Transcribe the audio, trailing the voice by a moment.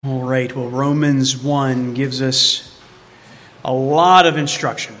right, well, Romans 1 gives us a lot of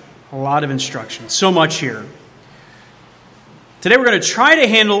instruction. So much here. Today we're going to try to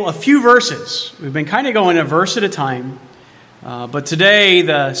handle a few verses. We've been kind of going a verse at a time, but today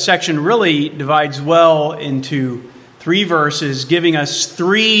the section really divides well into 3 verses, giving us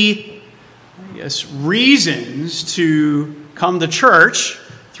 3, reasons to come to church,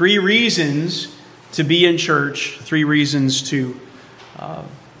 3 reasons to be in church, 3 reasons to,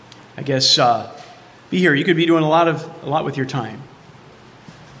 be here. You could be doing a lot with your time.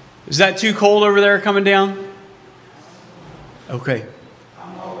 Is that too cold over there coming down? Okay.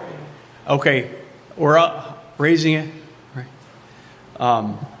 Okay. We're raising it. Right.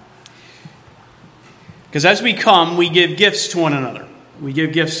 Because as we come, we give gifts to one another. And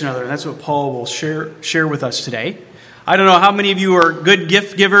that's what Paul will share with us today. I don't know how many of you are good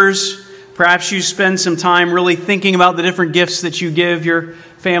gift givers. Perhaps you spend some time really thinking about the different gifts that you give your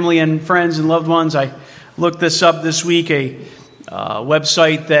family and friends and loved ones. I looked this up this week, a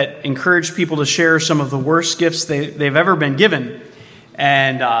website that encouraged people to share some of the worst gifts they've ever been given.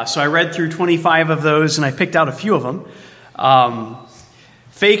 And so I read through 25 of those, and I picked out a few of them.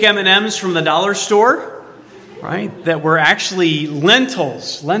 Fake M&Ms from the dollar store, right, that were actually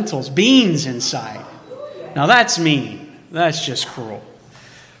lentils, beans inside. Now that's mean. That's just cruel.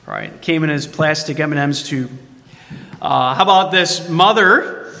 Right, it came in his plastic M&Ms tube. How about this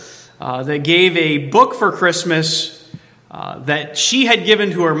mother that gave a book for Christmas that she had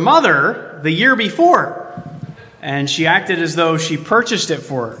given to her mother the year before, and she acted as though she purchased it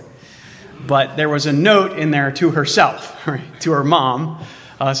for her, but there was a note in there to herself, right, to her mom.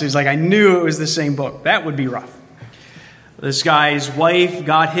 So he's like, I knew it was the same book. That would be rough. This guy's wife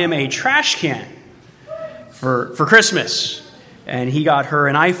got him a trash can for Christmas. And he got her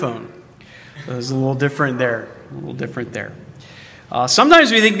an iPhone. So it was a little different there.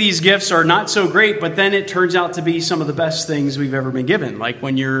 Sometimes we think these gifts are not so great, but then it turns out to be some of the best things we've ever been given. Like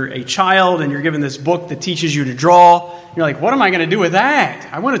when you're a child and you're given this book that teaches you to draw. You're like, what am I going to do with that?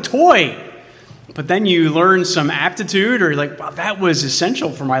 I want a toy. But then you learn some aptitude, or you're like, wow, that was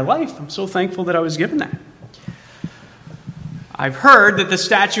essential for my life. I'm so thankful that I was given that. I've heard that the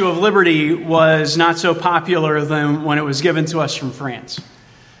Statue of Liberty was not so popular than when it was given to us from France.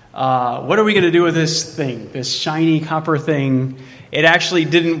 What are we going to do with this thing, this shiny copper thing? It actually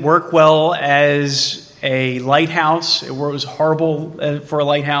didn't work well as a lighthouse. It was horrible for a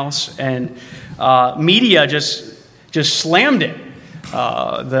lighthouse, and media just slammed it,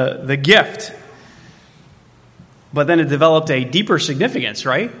 the gift. But then it developed a deeper significance,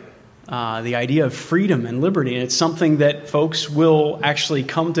 right? The idea of freedom and liberty. And it's something that folks will actually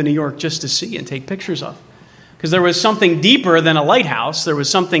come to New York just to see and take pictures of. Because there was something deeper than a lighthouse. There was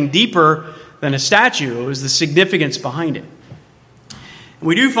something deeper than a statue. It was the significance behind it. And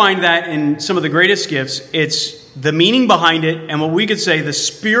we do find that in some of the greatest gifts, it's the meaning behind it and what we could say the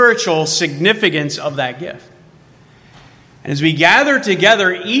spiritual significance of that gift. And as we gather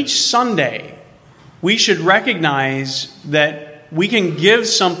together each Sunday, we should recognize that we can give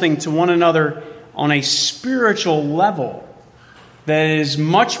something to one another on a spiritual level that is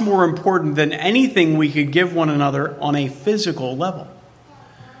much more important than anything we could give one another on a physical level.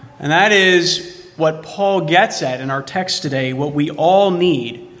 And that is what Paul gets at in our text today, what we all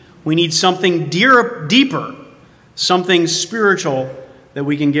need. We need something deeper, something spiritual that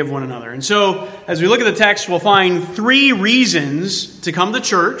we can give one another. And so, as we look at the text, we'll find 3 reasons to come to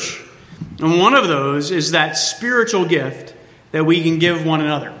church. And one of those is that spiritual gift that we can give one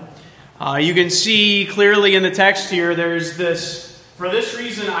another. You can see clearly in the text here, there's this, for this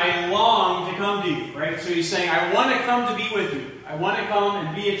reason I long to come to you, right? So he's saying, I want to come to be with you. I want to come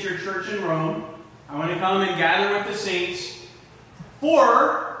and be at your church in Rome. I want to come and gather with the saints.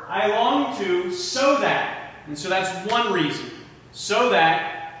 For I long to, so that. And so that's one reason. So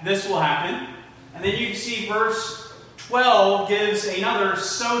that this will happen. And then you can see verse 12 gives another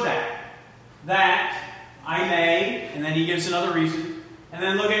so that. That I may, and then he gives another reason. And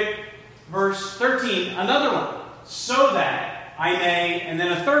then look at verse 13, another one. So that I may, and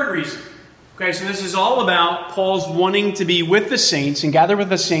then a third reason. Okay, so this is all about Paul's wanting to be with the saints and gather with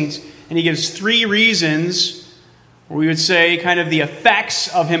the saints. And he gives 3 reasons, or we would say kind of the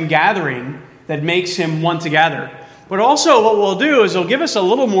effects of him gathering that makes him want to gather. But also what we'll do is he'll give us a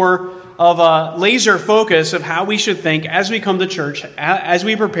little more of a laser focus of how we should think as we come to church, as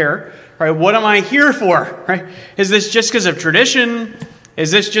we prepare. Right, what am I here for? Right? Is this just because of tradition? Is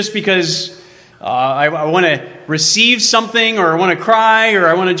this just because I want to receive something, or I want to cry, or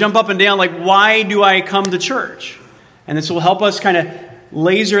I want to jump up and down? Like, why do I come to church? And this will help us kind of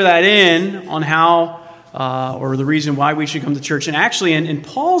laser that in on how or the reason why we should come to church. And actually, in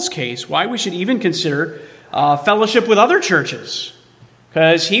Paul's case, why we should even consider fellowship with other churches.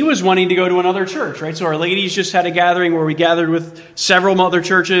 Because he was wanting to go to another church, right? So our ladies just had a gathering where we gathered with several other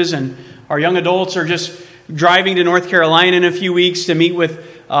churches, and our young adults are just driving to North Carolina in a few weeks to meet with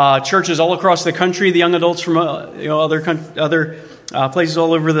churches all across the country, the young adults from other places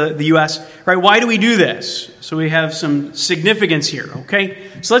all over the U.S. Right? Why do we do this? So we have some significance here, okay?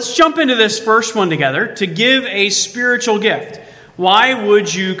 So let's jump into this first one together, to give a spiritual gift. Why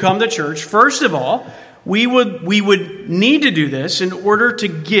would you come to church? First of all, we would need to do this in order to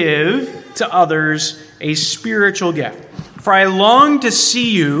give to others a spiritual gift. For I long to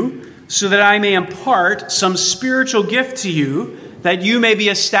see you so that I may impart some spiritual gift to you that you may be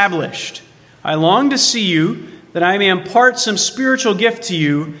established. I long to see you that I may impart some spiritual gift to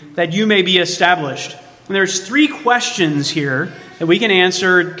you that you may be established. And there's 3 questions here that we can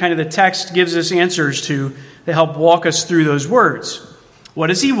answer, kind of the text gives us answers to help walk us through those words. What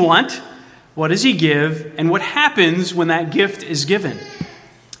does he want? What does he give? And what happens when that gift is given?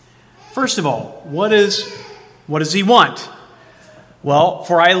 First of all, what does he want? Well,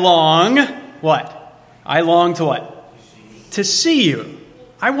 for I long, what? I long to what? To see you.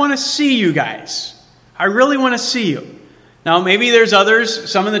 I want to see you guys. I really want to see you. Now, maybe there's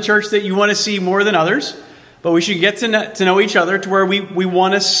others, some in the church that you want to see more than others, but we should get to know each other to where we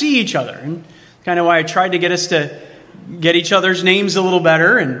want to see each other. And kind of why I tried to get us to get each other's names a little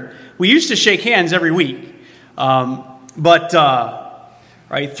better. And we used to shake hands every week. But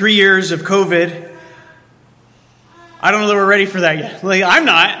 3 years of COVID, I don't know that we're ready for that yet. I'm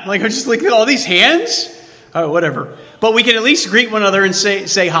not. I'm just looking at all these hands. Oh, whatever. But we can at least greet one another and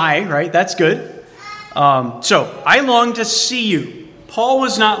say hi, right? That's good. So, I long to see you. Paul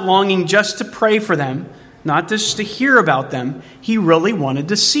was not longing just to pray for them, not just to hear about them. He really wanted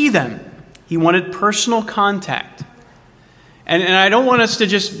to see them. He wanted personal contact. And I don't want us to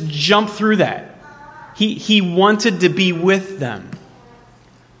just jump through that. He wanted to be with them.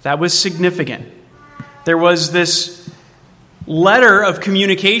 That was significant. There was this letter of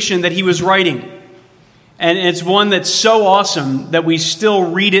communication that he was writing. And it's one that's so awesome that we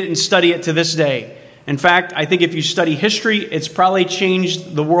still read it and study it to this day. In fact, I think if you study history, it's probably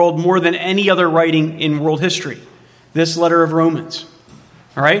changed the world more than any other writing in world history. This letter of Romans.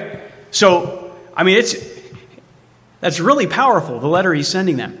 All right? So, that's really powerful, the letter he's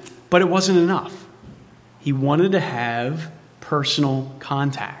sending them. But it wasn't enough. He wanted to have personal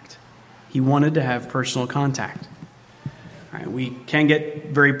contact. He wanted to have personal contact. All right, we can get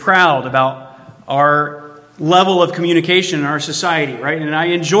very proud about our level of communication in our society, right? And I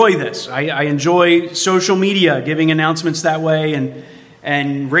enjoy this. I enjoy social media, giving announcements that way,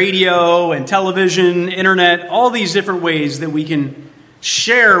 and radio and television, internet, all these different ways that we can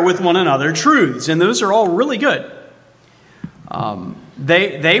share with one another truths. And those are all really good.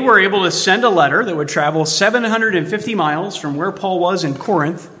 They were able to send a letter that would travel 750 miles from where Paul was in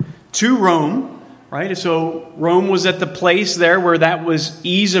Corinth to Rome, right? So Rome was at the place there where that was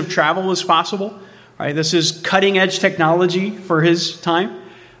ease of travel was possible. Right, this is cutting-edge technology for his time.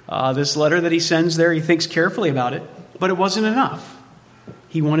 This letter that he sends there, he thinks carefully about it. But it wasn't enough.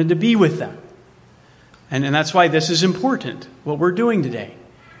 He wanted to be with them. And that's why this is important, what we're doing today.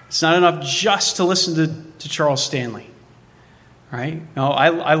 It's not enough just to listen to Charles Stanley. Right? No,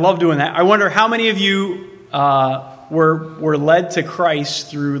 I love doing that. I wonder how many of you were led to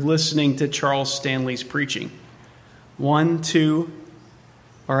Christ through listening to Charles Stanley's preaching. 1, 2,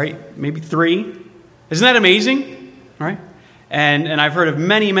 all right, maybe 3. Isn't that amazing? Right? And I've heard of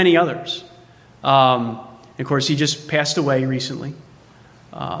many, many others. Of course, he just passed away recently.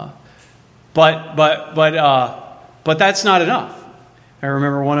 But that's not enough. I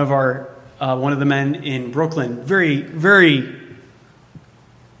remember one of the men in Brooklyn, very, very,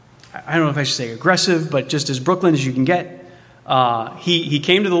 I don't know if I should say aggressive, but just as Brooklyn as you can get. He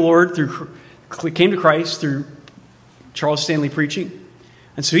came to the Lord came to Christ through Charles Stanley preaching.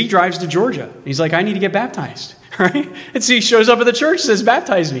 And so he drives to Georgia. He's like, I need to get baptized, right? And so he shows up at the church and says,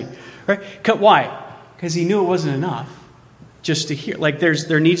 baptize me, right? Why? Because he knew it wasn't enough just to hear. Like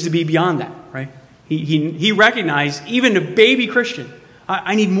there needs to be beyond that, right? He recognized, even a baby Christian,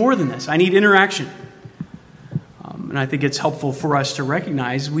 I need more than this. I need interaction. And I think it's helpful for us to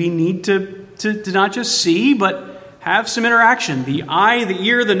recognize we need to not just see, but have some interaction. The eye, the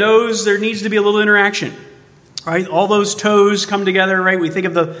ear, the nose, there needs to be a little interaction. Right, all those toes come together, right? We think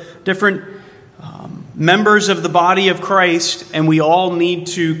of the different members of the body of Christ, and we all need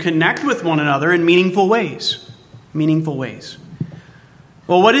to connect with one another in meaningful ways. Meaningful ways.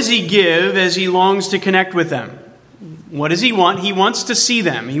 Well, what does he give as he longs to connect with them? What does he want? He wants to see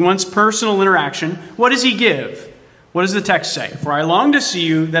them. He wants personal interaction. What does he give? What does the text say? For I long to see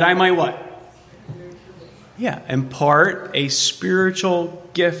you that I might what? Yeah, impart a spiritual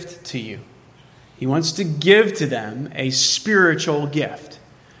gift to you. He wants to give to them a spiritual gift.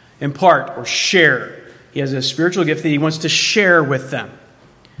 Impart or share. He has a spiritual gift that he wants to share with them.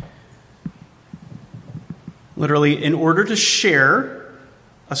 Literally, in order to share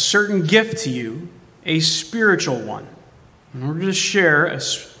a certain gift to you, a spiritual one. In order to share a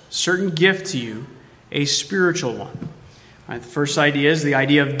certain gift to you, a spiritual one. All right, the first idea is the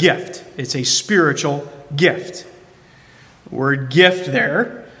idea of gift. It's a spiritual gift. The word gift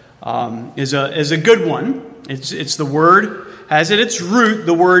there is a good one. It's the word, has at its root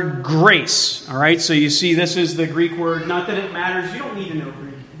the word grace. All right, so you see this is the Greek word. Not that it matters. You don't need to know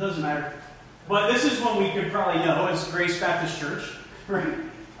Greek. It doesn't matter. But this is one we could probably know as Grace Baptist Church. Right?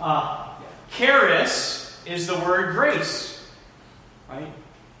 Charis is the word grace. Right?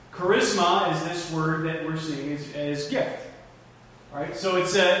 Charisma is this word that we're seeing as gift. Right? So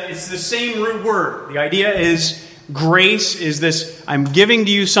it's the same root word. The idea is grace is this, I'm giving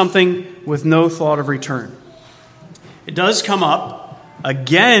to you something with no thought of return. It does come up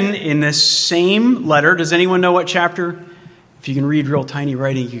again in this same letter. Does anyone know what chapter? If you can read real tiny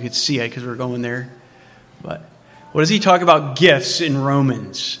writing, you could see it because we're going there. But what does he talk about gifts in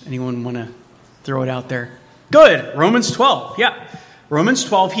Romans? Anyone want to throw it out there? Good. Romans 12. Yeah. Romans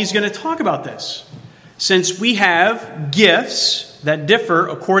 12, he's going to talk about this. Since we have gifts that differ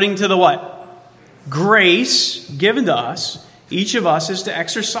according to the what? Grace given to us, each of us is to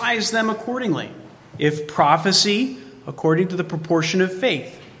exercise them accordingly. If prophecy, according to the proportion of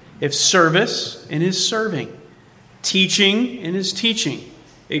faith. If service, in his serving. Teaching, in his teaching.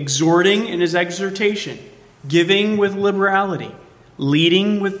 Exhorting, in his exhortation. Giving with liberality.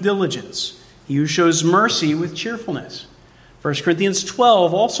 Leading with diligence. He who shows mercy with cheerfulness. 1 Corinthians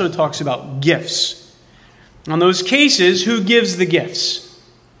 12 also talks about gifts. On those cases, who gives the gifts?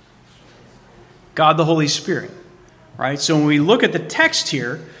 God the Holy Spirit. Right? So when we look at the text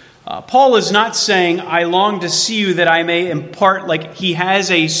here, Paul is not saying, I long to see you that I may impart, like he has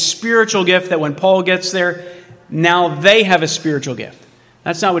a spiritual gift that when Paul gets there, now they have a spiritual gift.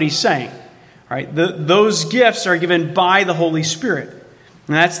 That's not what he's saying. Right? Those gifts are given by the Holy Spirit.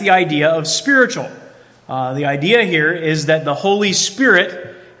 And that's the idea of spiritual. The idea here is that the Holy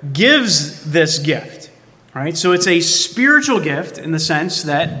Spirit gives this gift. Right? So it's a spiritual gift in the sense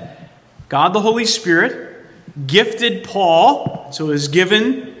that God the Holy Spirit gifted Paul. So it was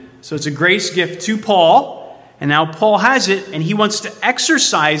given, so it's a grace gift to Paul. And now Paul has it and he wants to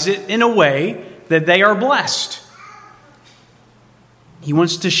exercise it in a way that they are blessed. He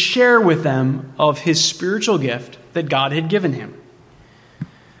wants to share with them of his spiritual gift that God had given him.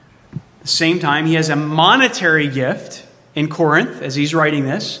 At the same time, he has a monetary gift in Corinth, as he's writing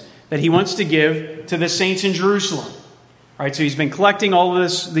this, that he wants to give to the saints in Jerusalem. All right, so he's been collecting all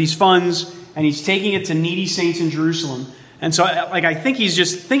of these funds, and he's taking it to needy saints in Jerusalem. And so I think he's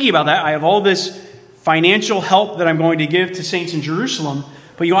just thinking about that. I have all this financial help that I'm going to give to saints in Jerusalem,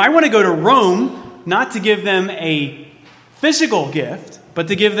 but I want to go to Rome, not to give them a physical gift, but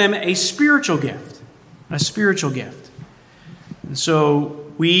to give them a spiritual gift. A spiritual gift. And so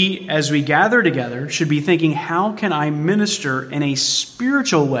we, as we gather together, should be thinking, how can I minister in a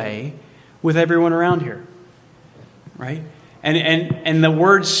spiritual way with everyone around here? Right? And the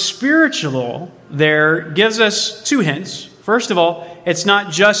word spiritual there gives us two hints. First of all, it's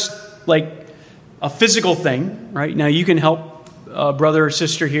not just like a physical thing, right? Now you can help a brother or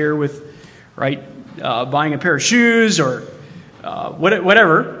sister here with, right, buying a pair of shoes or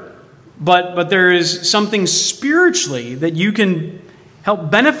whatever. But there is something spiritually that you can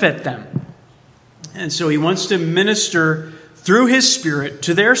help benefit them. And so he wants to minister through his Spirit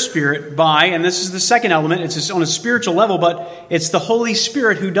to their spirit by, and this is the second element, it's just on a spiritual level, but it's the Holy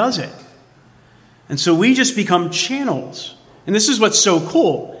Spirit who does it. And so we just become channels. And this is what's so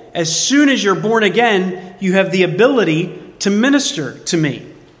cool. As soon as you're born again, you have the ability to minister to me.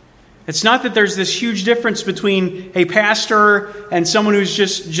 It's not that there's this huge difference between a pastor and someone who's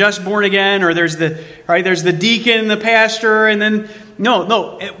just born again, or there's the deacon and the pastor, and then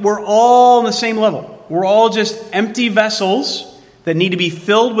no, we're all on the same level. We're all just empty vessels that need to be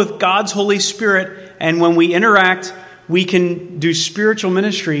filled with God's Holy Spirit, and when we interact, we can do spiritual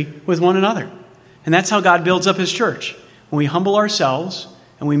ministry with one another. And that's how God builds up his church. When we humble ourselves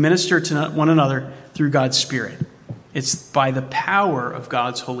and we minister to one another through God's Spirit. It's by the power of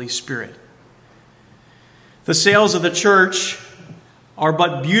God's Holy Spirit. The sails of the church are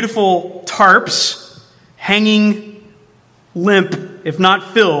but beautiful tarps hanging limp, if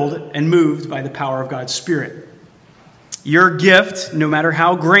not filled and moved by the power of God's Spirit. Your gift, no matter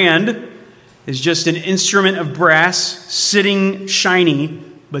how grand, is just an instrument of brass sitting shiny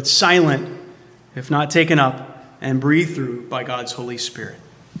but silent if not taken up and breathed through by God's Holy Spirit.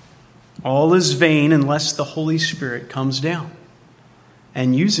 All is vain unless the Holy Spirit comes down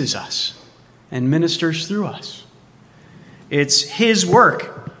and uses us and ministers through us. It's His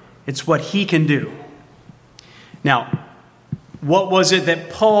work. It's what He can do. Now, what was it that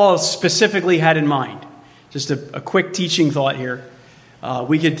Paul specifically had in mind? Just a quick teaching thought here.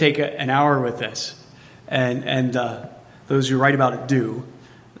 We could take an hour with this, and those who write about it do.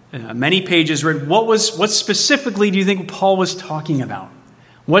 Many pages written. What specifically do you think Paul was talking about?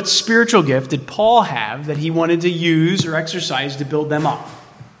 What spiritual gift did Paul have that he wanted to use or exercise to build them up?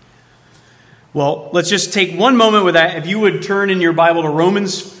 Well, let's just take one moment with that. If you would turn in your Bible to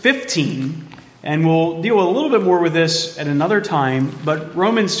Romans 15, and we'll deal a little bit more with this at another time. But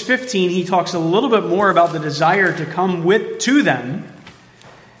Romans 15, he talks a little bit more about the desire to come to them.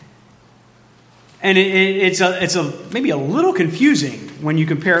 And it's maybe a little confusing when you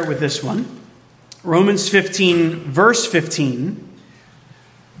compare it with this one. Romans 15, verse 15.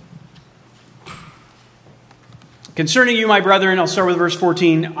 Concerning you, my brethren, I'll start with verse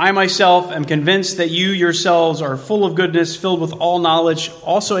 14. I myself am convinced that you yourselves are full of goodness, filled with all knowledge,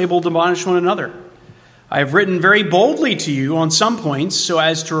 also able to admonish one another. I have written very boldly to you on some points, so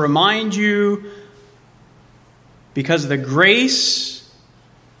as to remind you, because of the grace,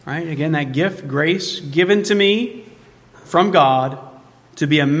 right? Again, that gift, grace, given to me from God, to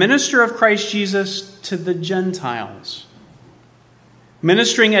be a minister of Christ Jesus to the Gentiles.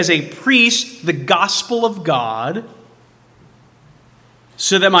 Ministering as a priest the gospel of God,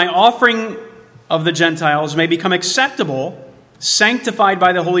 so that my offering of the Gentiles may become acceptable, sanctified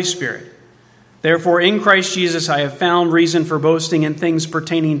by the Holy Spirit. Therefore, in Christ Jesus I have found reason for boasting in things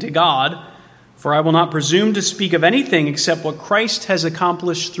pertaining to God, for I will not presume to speak of anything except what Christ has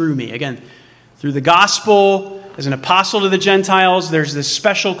accomplished through me. Again, through the gospel, as an apostle to the Gentiles, there's this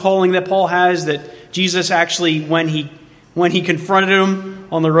special calling that Paul has that Jesus actually, when he confronted him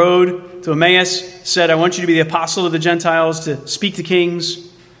on the road to Emmaus, said, I want you to be the apostle of the Gentiles, to speak to kings.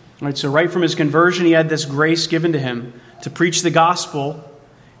 All right, so right from his conversion, he had this grace given to him to preach the gospel.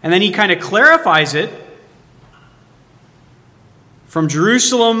 And then he kind of clarifies it from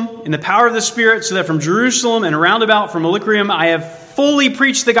Jerusalem in the power of the Spirit, so that from Jerusalem and around about from Illyricum I have fully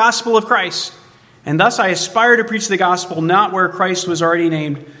preached the gospel of Christ. And thus I aspire to preach the gospel not where Christ was already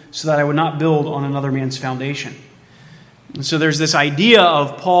named, so that I would not build on another man's foundation. And so there's this idea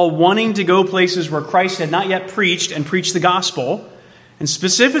of Paul wanting to go places where Christ had not yet preached and preach the gospel, and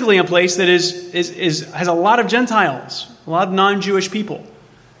specifically a place that has a lot of Gentiles, a lot of non-Jewish people,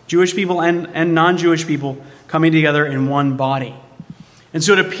 Jewish people and non-Jewish people coming together in one body. And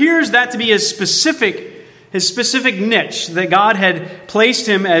so it appears that to be his specific niche, that God had placed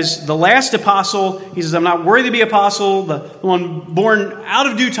him as the last apostle. He says, I'm not worthy to be apostle, the one born out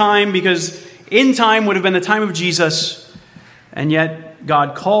of due time, because in time would have been the time of Jesus. And yet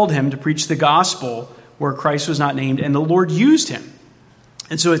God called him to preach the gospel where Christ was not named, and the Lord used him.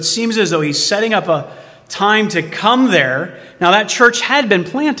 And so it seems as though he's setting up a time to come there. Now that church had been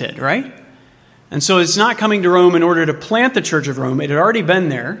planted, right? And so it's not coming to Rome in order to plant the church of Rome. It had already been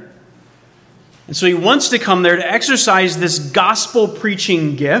there. And so he wants to come there to exercise this gospel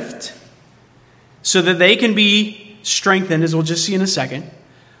preaching gift so that they can be strengthened, as we'll just see in a second.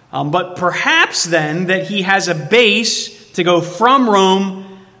 But perhaps then that he has a base to go from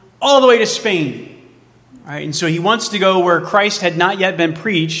Rome all the way to Spain. Right? And so he wants to go where Christ had not yet been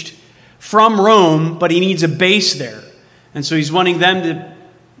preached from Rome, but he needs a base there. And so he's wanting them to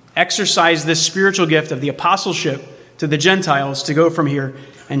exercise this spiritual gift of the apostleship to the Gentiles to go from here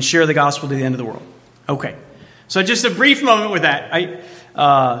and share the gospel to the end of the world. Okay. So just a brief moment with that.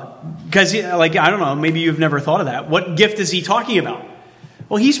 Because, I don't know, maybe you've never thought of that. What gift is he talking about?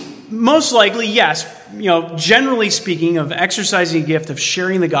 Well, he's most likely, yes, generally speaking, of exercising a gift of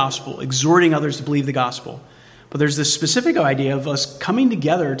sharing the gospel, exhorting others to believe the gospel. But there's this specific idea of us coming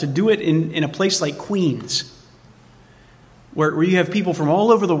together to do it in a place like Queens, where you have people from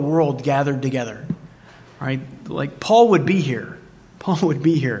all over the world gathered together. Right? Like Paul would be here. Paul would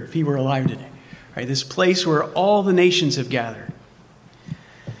be here if he were alive today. Right? This place where all the nations have gathered.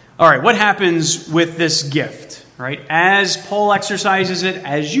 All right, what happens with this gift? Right? As Paul exercises it,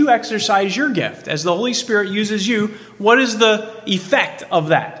 as you exercise your gift, as the Holy Spirit uses you, what is the effect of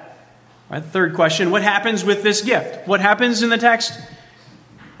that? Right, third question, what happens with this gift? What happens in the text?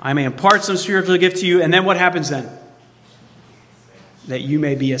 I may impart some spiritual gift to you, and then what happens then? That you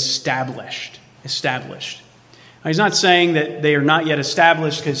may be established. Established. Now, he's not saying that they are not yet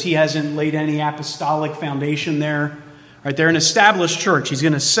established because he hasn't laid any apostolic foundation there, Right? They're an established church. He's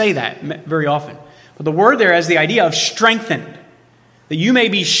going to say that very often. But the word there has the idea of strengthened, that you may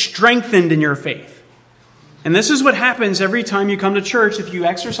be strengthened in your faith. And this is what happens every time you come to church. If you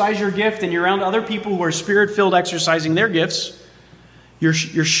exercise your gift and you're around other people who are spirit-filled exercising their gifts, you're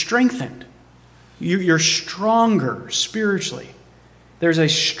strengthened. You're stronger spiritually. There's a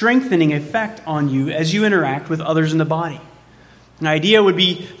strengthening effect on you as you interact with others in the body. An idea would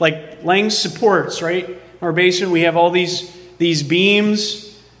be like laying supports, right? In our basement, we have all these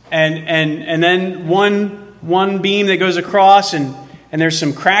beams, and then one beam that goes across, and there's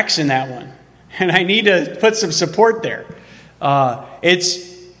some cracks in that one. And I need to put some support there.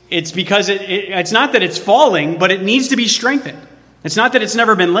 It's because it's not that it's falling, but it needs to be strengthened. It's not that it's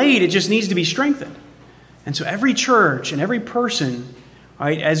never been laid, it just needs to be strengthened. And so every church and every person,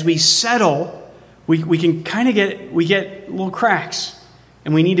 right, as we settle, we can kind of get little cracks.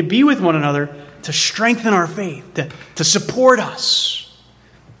 And we need to be with one another to strengthen our faith, to support us.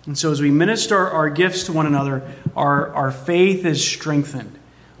 And so as we minister our gifts to one another, our faith is strengthened.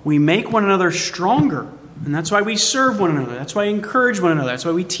 We make one another stronger. And that's why we serve one another. That's why we encourage one another. That's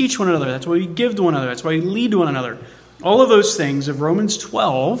why we teach one another. That's why we give to one another. That's why we lead to one another. All of those things of Romans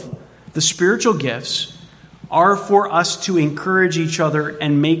 12, the spiritual gifts, are for us to encourage each other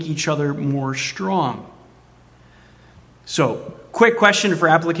and make each other more strong. So, quick question for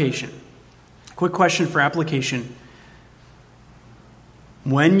application.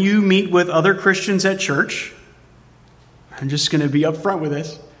 When you meet with other Christians at church, I'm just going to be upfront with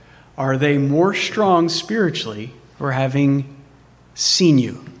this. Are they more strong spiritually for having seen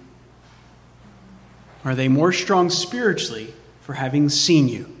you? Are they more strong spiritually for having seen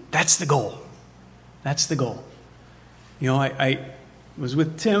you? That's the goal. That's the goal. You know, I was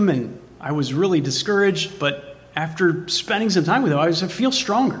with Tim and I was really discouraged, but after spending some time with him, I feel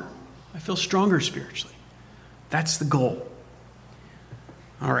stronger. I feel stronger spiritually. That's the goal.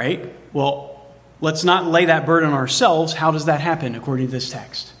 All right. Well, let's not lay that burden on ourselves. How does that happen according to this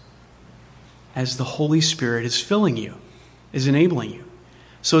text? As the Holy Spirit is filling you, is enabling you.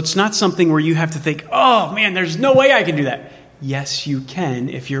 So it's not something where you have to think, oh man, there's no way I can do that. Yes, you can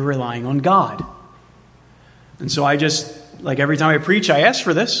if you're relying on God. And so I just, like every time I preach, I ask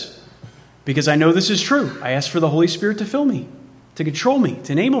for this because I know this is true. I ask for the Holy Spirit to fill me, to control me,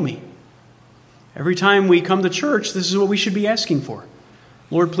 to enable me. Every time we come to church, this is what we should be asking for.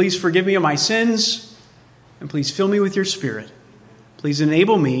 Lord, please forgive me of my sins and please fill me with your Spirit. Please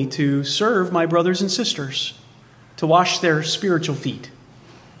enable me to serve my brothers and sisters, to wash their spiritual feet,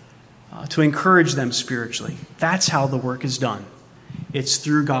 to encourage them spiritually. That's how the work is done. It's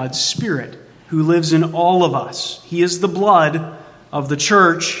through God's Spirit who lives in all of us. He is the blood of the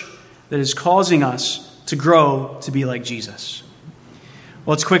church that is causing us to grow to be like Jesus.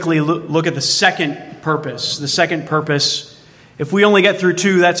 Well, let's quickly look at the second purpose. The second purpose, if we only get through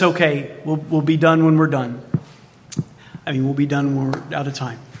two, that's okay. We'll be done when we're done. We'll be done when we're out of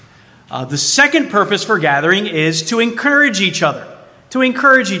time. The second purpose for gathering is to encourage each other. To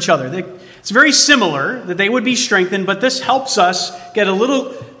encourage each other. It's very similar, that they would be strengthened, but this helps us get a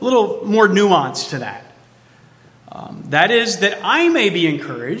little more nuance to that. That is, that I may be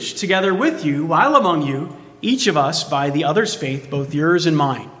encouraged together with you, while among you, each of us by the other's faith, both yours and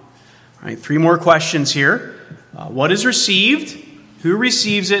mine. All right, 3 more questions here. What is received? Who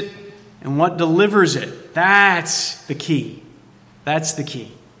receives it? And what delivers it? That's the key. That's the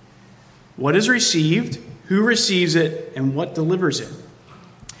key. What is received? Who receives it? And what delivers it?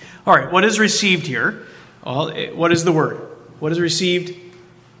 All right, what is received here? Well, what is the word? What is received?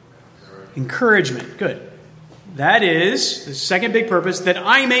 Encouragement. Good. That is the second big purpose, that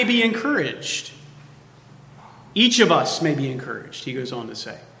I may be encouraged. Each of us may be encouraged, he goes on to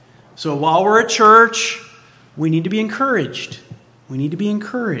say. So while we're at church, we need to be encouraged. We need to be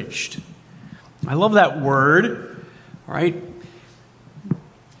encouraged. I love that word. All right.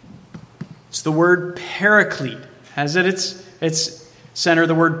 It's the word paraclete. Has at its center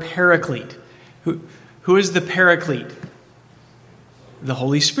the word paraclete. Who is the paraclete? The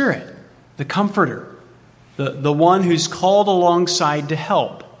Holy Spirit, the Comforter, the one who's called alongside to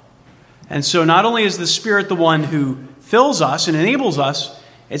help. And so not only is the Spirit the one who fills us and enables us,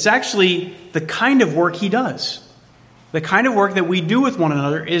 it's actually the kind of work he does. The kind of work that we do with one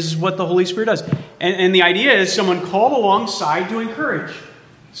another is what the Holy Spirit does. And the idea is someone called alongside to encourage.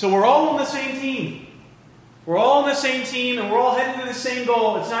 So we're all on the same team. We're all on the same team and we're all headed to the same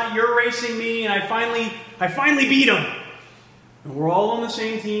goal. It's not you're racing me and I finally beat him. And we're all on the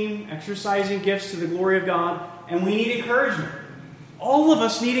same team, exercising gifts to the glory of God, and we need encouragement. All of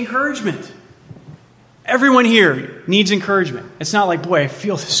us need encouragement. Everyone here needs encouragement. It's not like, boy, I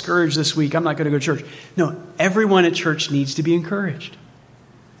feel discouraged this week, I'm not going to go to church. No, everyone at church needs to be encouraged.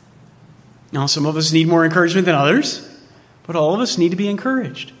 Now, some of us need more encouragement than others, but all of us need to be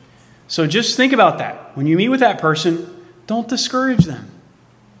encouraged. So just think about that. When you meet with that person, don't discourage them.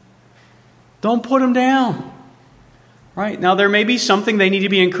 Don't put them down. Right? Now, there may be something they need to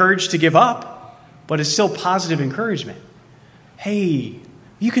be encouraged to give up, but it's still positive encouragement. Hey,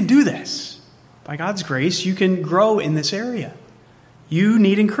 you can do this. By God's grace, you can grow in this area. You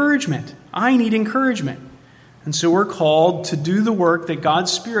need encouragement. I need encouragement. And so we're called to do the work that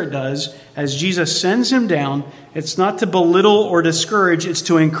God's Spirit does as Jesus sends him down. It's not to belittle or discourage, it's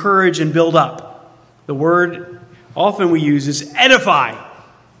to encourage and build up. The word often we use is edify.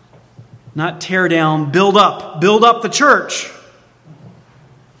 Not tear down, build up. Build up the church.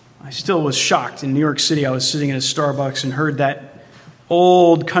 I still was shocked. In New York City, I was sitting in a Starbucks and heard that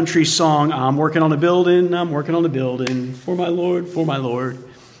old country song, I'm working on a building, for my Lord, for my Lord.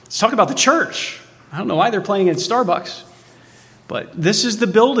 Let's talk about the church. I don't know why they're playing it at Starbucks, but this is the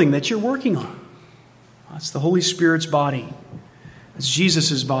building that you're working on. It's the Holy Spirit's body. It's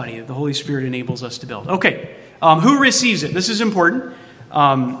Jesus' body that the Holy Spirit enables us to build. Okay, who receives it? This is important.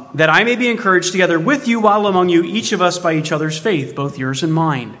 That I may be encouraged together with you while among you, each of us by each other's faith, both yours and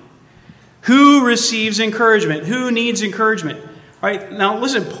mine. Who receives encouragement? Who needs encouragement? All right, now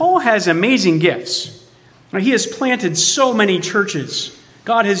listen, Paul has amazing gifts. He has planted so many churches.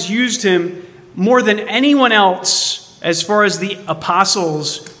 God has used him more than anyone else as far as the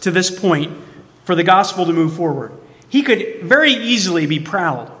apostles to this point for the gospel to move forward. He could very easily be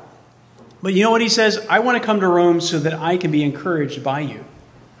proud. But you know what he says? I want to come to Rome so that I can be encouraged by you.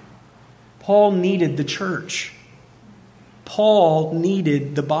 Paul needed the church. Paul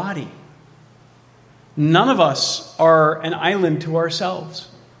needed the body. None of us are an island to ourselves.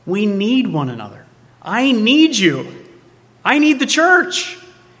 We need one another. I need you. I need the church.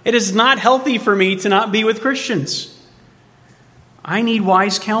 It is not healthy for me to not be with Christians. I need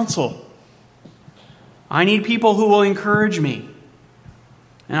wise counsel. I need people who will encourage me.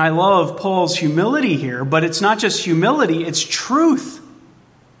 And I love Paul's humility here, but it's not just humility, it's truth.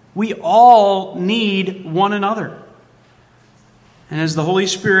 We all need one another. And as the Holy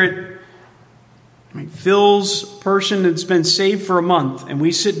Spirit fills a person that's been saved for a month, and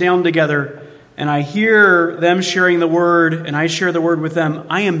we sit down together, and I hear them sharing the word, and I share the word with them,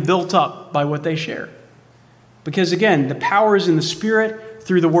 I am built up by what they share. Because again, the power is in the Spirit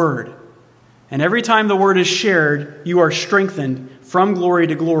through the word. And every time the word is shared, you are strengthened from glory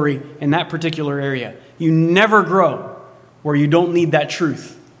to glory in that particular area. You never grow where you don't need that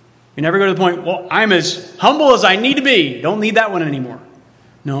truth. You never go to the point, well, I'm as humble as I need to be. Don't need that one anymore.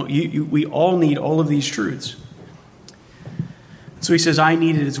 No, we all need all of these truths. So he says, I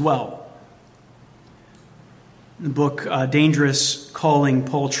need it as well. The book Dangerous Calling,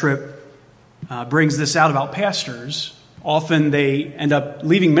 Paul Tripp brings this out about pastors. Often they end up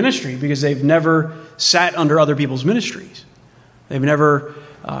leaving ministry because they've never sat under other people's ministries. They've never,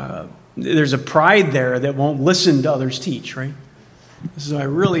 there's a pride there that won't listen to others teach, right? This is what I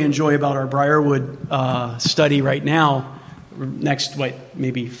really enjoy about our Briarwood study right now. Next,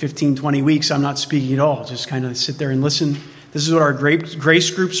 maybe 15, 20 weeks, I'm not speaking at all. Just kind of sit there and listen. This is what our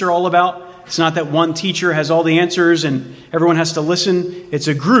grace groups are all about. It's not that one teacher has all the answers and everyone has to listen. It's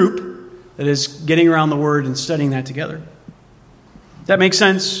a group that is getting around the Word and studying that together. That makes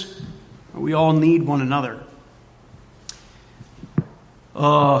sense? We all need one another.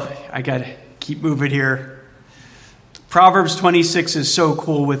 Oh, I got to keep moving here. Proverbs 26 is so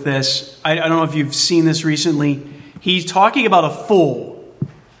cool with this. I don't know if you've seen this recently. He's talking about a fool.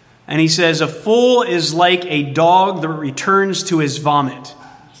 And he says, a fool is like a dog that returns to his vomit.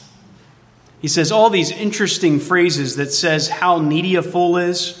 He says all these interesting phrases that says how needy a fool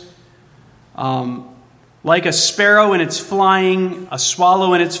is. Like a sparrow in its flying, a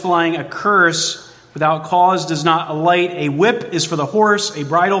swallow in its flying, a curse without cause does not alight. A whip is for the horse, a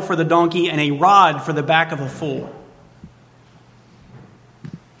bridle for the donkey, and a rod for the back of a fool.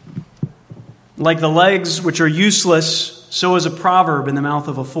 Like the legs which are useless, so is a proverb in the mouth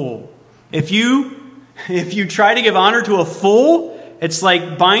of a fool. If you try to give honor to a fool, it's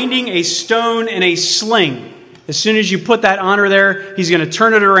like binding a stone in a sling. As soon as you put that honor there, he's going to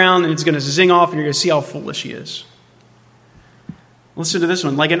turn it around and it's going to zing off and you're going to see how foolish he is. Listen to this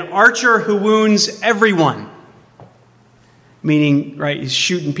one. Like an archer who wounds everyone. Meaning, right, he's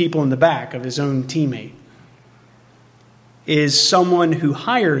shooting people in the back of his own teammate. Is someone who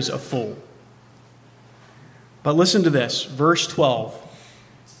hires a fool. But listen to this, verse 12.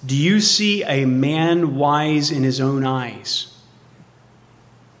 Do you see a man wise in his own eyes?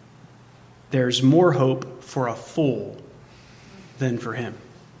 there's more hope for a fool than for him.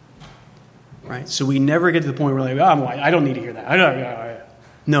 Right? So we never get to the point where we're like, oh, I don't need to hear that.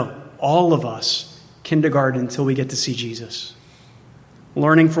 No, all of us, kindergarten until we get to see Jesus.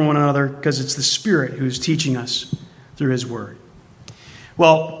 Learning from one another because it's the Spirit who's teaching us through his word.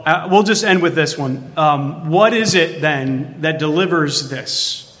 Well, we'll just end with this one. What is it then that delivers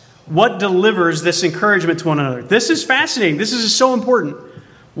this? What delivers this encouragement to one another? This is fascinating. This is so important.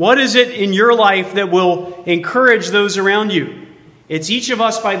 What is it in your life that will encourage those around you? It's each of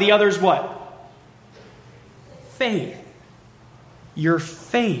us by the others what? Faith. Your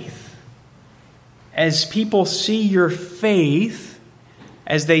faith. As people see your faith,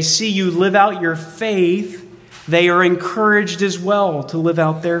 as they see you live out your faith, they are encouraged as well to live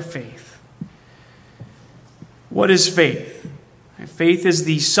out their faith. What is faith? Faith is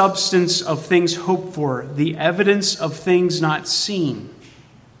the substance of things hoped for, the evidence of things not seen.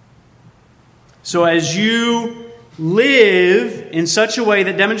 So as you live in such a way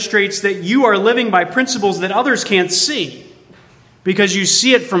that demonstrates that you are living by principles that others can't see, because you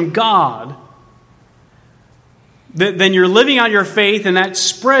see it from God, then you're living out your faith, and that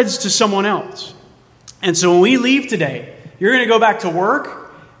spreads to someone else. And so when we leave today, you're going to go back to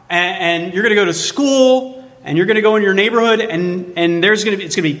work, and you're going to go to school, and you're going to go in your neighborhood, and it's going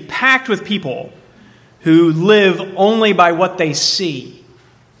to be packed with people who live only by what they see.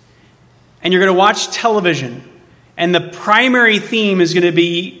 And you're going to watch television, and the primary theme is going to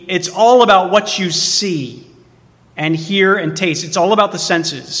be, it's all about what you see and hear and taste. It's all about the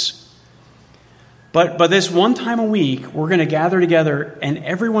senses. But this one time a week, we're going to gather together, and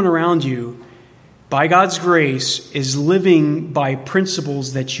everyone around you, by God's grace, is living by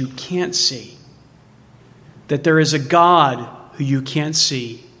principles that you can't see. That there is a God who you can't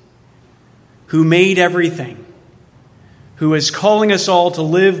see, who made everything, who is calling us all to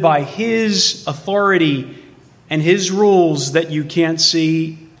live by his authority and his rules that you can't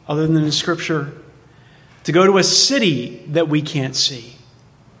see other than in Scripture, to go to a city that we can't see.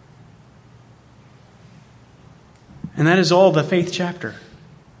 And that is all the faith chapter.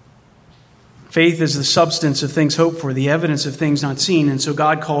 Faith is the substance of things hoped for, the evidence of things not seen. And so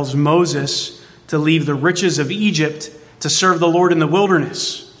God calls Moses to leave the riches of Egypt to serve the Lord in the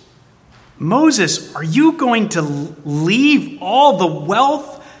wilderness. Moses, are you going to leave all the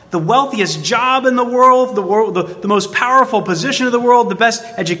wealth, the wealthiest job in the world, the most powerful position of the world, the best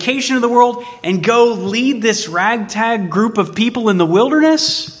education of the world, and go lead this ragtag group of people in the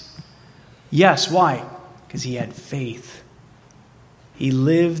wilderness? Yes, why? Because he had faith. He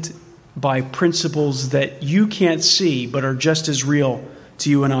lived by principles that you can't see, but are just as real to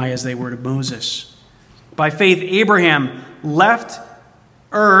you and I as they were to Moses. By faith, Abraham left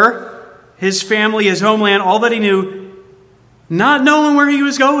his family, his homeland, all that he knew, not knowing where he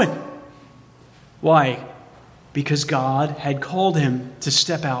was going. Why? Because God had called him to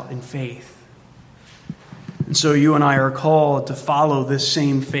step out in faith. And so you and I are called to follow this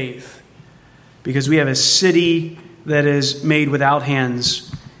same faith, because we have a city that is made without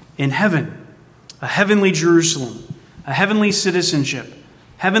hands in heaven, a heavenly Jerusalem, a heavenly citizenship,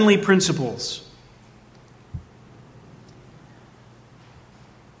 heavenly principles.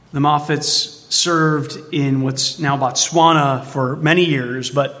 The Moffats served in what's now Botswana for many years,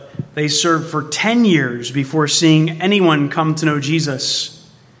 but they served for 10 years before seeing anyone come to know Jesus.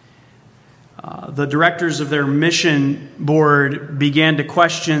 The directors of their mission board began to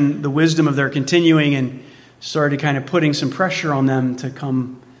question the wisdom of their continuing and started kind of putting some pressure on them to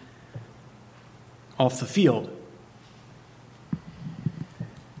come off the field.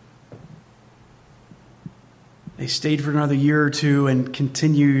 They stayed for another year or two and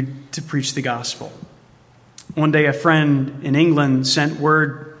continued to preach the gospel. One day, a friend in England sent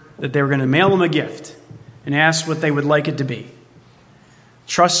word that they were going to mail them a gift and asked what they would like it to be.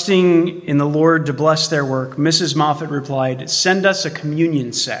 Trusting in the Lord to bless their work, Mrs. Moffat replied, "Send us a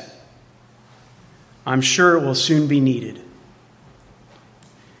communion set. I'm sure it will soon be needed."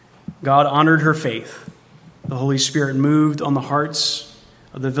 God honored her faith. The Holy Spirit moved on the hearts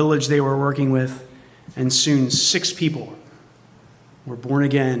of the village they were working with, and soon 6 people were born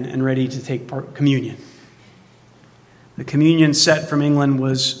again and ready to take communion. The communion set from England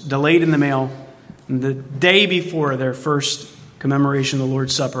was delayed in the mail, and the day before their first commemoration of the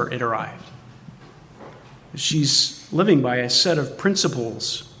Lord's Supper, it arrived. She's living by a set of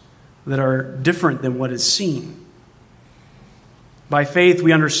principles that are different than what is seen. By faith,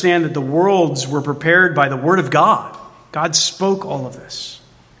 we understand that the worlds were prepared by the Word of God. God spoke all of this.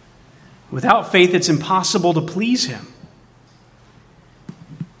 Without faith, it's impossible to please Him.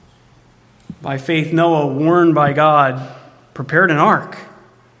 By faith, Noah, warned by God, prepared an ark.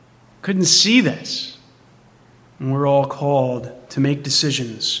 couldn't see this. And we're all called to make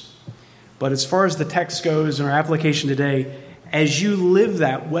decisions. But as far as the text goes in our application today, as you live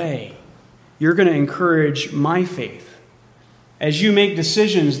that way, you're going to encourage my faith. As you make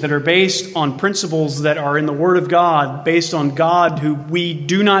decisions that are based on principles that are in the Word of God, based on God who we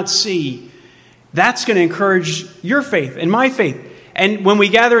do not see, that's going to encourage your faith and my faith. And when we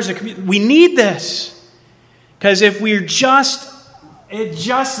gather as a community, we need this. Because if we're just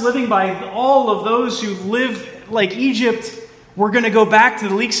living by all of those who live like Egypt, we're going to go back to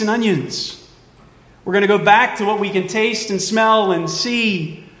the leeks and onions. We're going to go back to what we can taste and smell and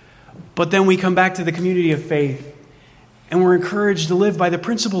see. But then we come back to the community of faith. And we're encouraged to live by the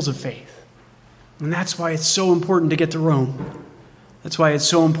principles of faith. And that's why it's so important to get to Rome. That's why it's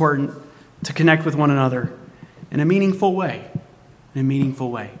so important to connect with one another in a meaningful way. In a meaningful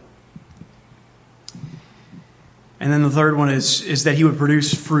way. And then the third one is that he would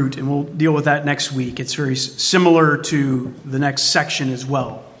produce fruit. And we'll deal with that next week. It's very similar to the next section as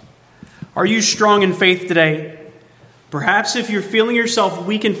well. Are you strong in faith today? Perhaps if you're feeling yourself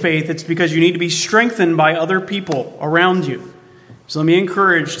weak in faith, it's because you need to be strengthened by other people around you. So let me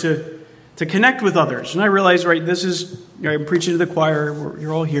encourage to connect with others. And I realize, right, I'm preaching to the choir,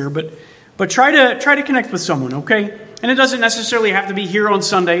 you're all here, but try to connect with someone, okay? And it doesn't necessarily have to be here on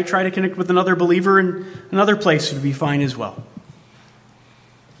Sunday. Try to connect with another believer in another place would be fine as well.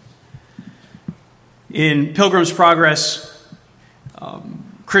 In Pilgrim's Progress,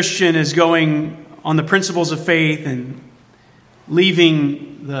 Christian is going on the principles of faith and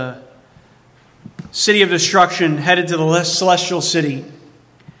leaving the city of destruction, headed to the celestial city.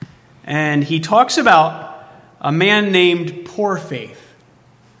 And he talks about a man named Poor Faith,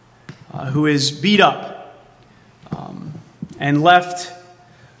 who is beat up and left.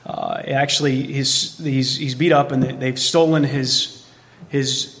 He's beat up, and they've stolen his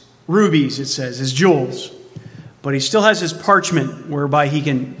rubies, it says, his jewels. But he still has his parchment whereby he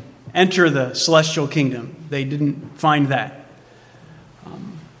can enter the celestial kingdom. They didn't find that.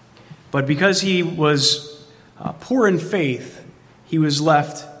 But because he was poor in faith, he was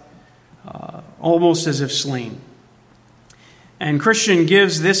left almost as if slain. And Christian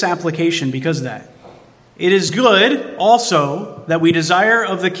gives this application because of that. It is good also that we desire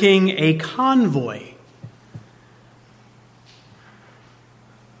of the king a convoy,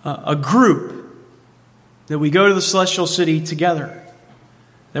 a group, that we go to the celestial city together,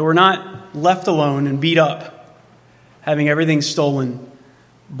 that we're not left alone and beat up, having everything stolen,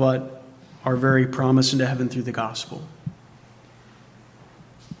 but are very promised into heaven through the gospel.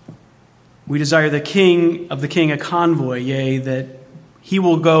 We desire the king a convoy, yea, that he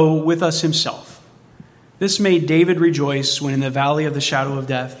will go with us himself. This made David rejoice when in the valley of the shadow of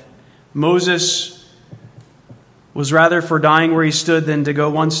death, Moses was rather for dying where he stood than to go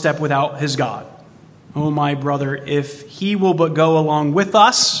one step without his God. Oh, my brother, if he will but go along with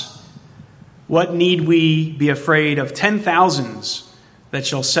us, what need we be afraid of 10,000s that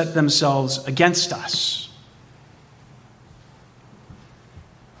shall set themselves against us?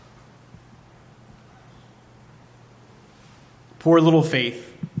 Poor little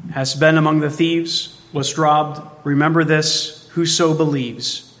faith, hast been among the thieves, was robbed. Remember this, whoso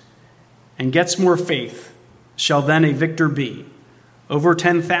believes, and gets more faith, shall then a victor be. Over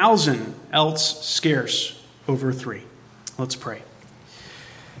 10,000, else scarce over 3. Let's pray.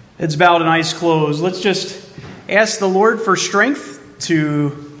 Heads bowed and eyes closed. Let's just ask the Lord for strength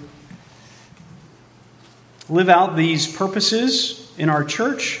to live out these purposes in our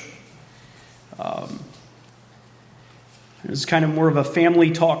church. It's kind of more of a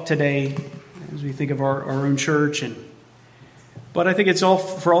family talk today as we think of our own church. But I think it's all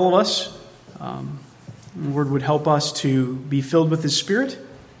for all of us. The Lord would help us to be filled with His Spirit,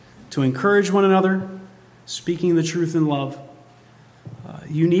 to encourage one another, speaking the truth in love.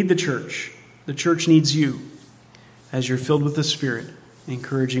 You need the church. The church needs you as you're filled with the Spirit,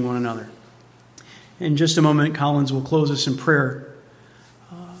 encouraging one another. In just a moment, Collins will close us in prayer.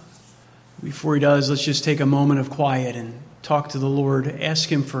 Before he does, let's just take a moment of quiet and talk to the Lord.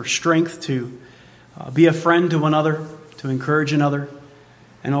 Ask Him for strength to be a friend to one another, to encourage another,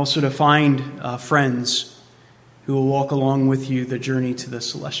 and also to find friends who will walk along with you the journey to the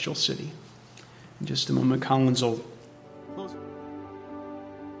celestial city. In just a moment, Collins will